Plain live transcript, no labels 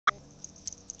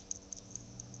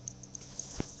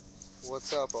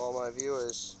What's up, all my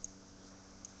viewers?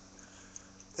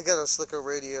 The Ghetto SLiCKO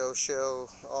radio show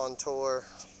on tour.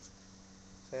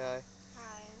 Say hi.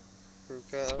 Hi.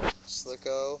 Ruka,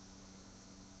 SLiCKO.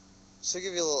 So to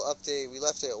give you a little update, we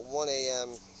left at 1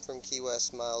 a.m. from Key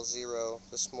West, mile 0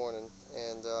 this morning,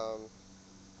 and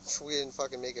we didn't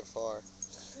fucking make it far.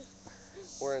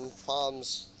 We're in Palm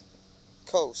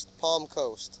Coast,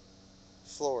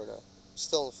 Florida.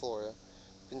 Still in Florida.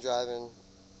 Been driving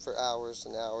for hours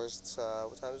and hours. It's,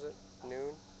 what time is it?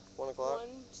 Noon? 1 o'clock? 1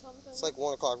 something? It's like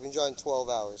 1 o'clock. We've been driving 12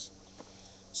 hours.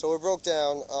 So we're broke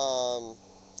down.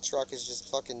 Truck is just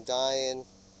fucking dying.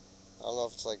 I don't know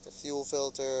if it's like the fuel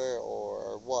filter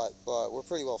or what, but we're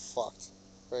pretty well fucked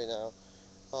right now.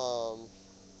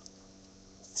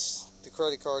 The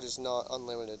credit card is not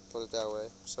unlimited, put it that way.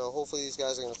 So hopefully these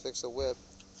guys are going to fix the whip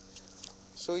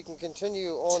so we can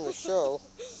continue on the show.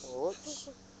 Whoops.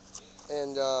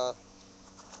 And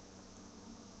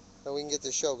we can get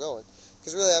this show going.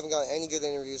 Because really I haven't got any good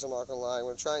interviews, I'm not going to lie. I'm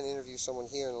going to try and interview someone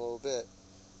here in a little bit.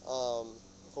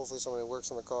 Hopefully someone who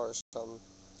works on the car or something.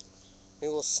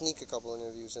 Maybe we'll sneak a couple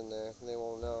interviews in there and they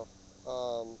won't know.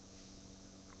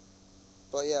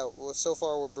 But yeah, well, so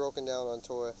far we're broken down on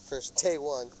tour. First day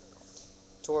 1.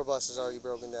 Tour bus is already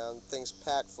broken down. Thing's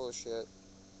packed full of shit.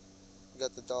 We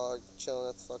got the dog chilling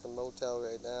at the fucking motel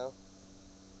right now.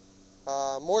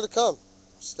 More to come.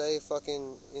 Stay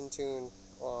fucking in tune.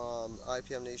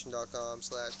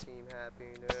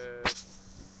 IPMNation.com/TEAMHAPiNEZ.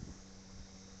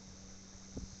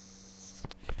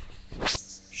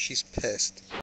 She's pissed.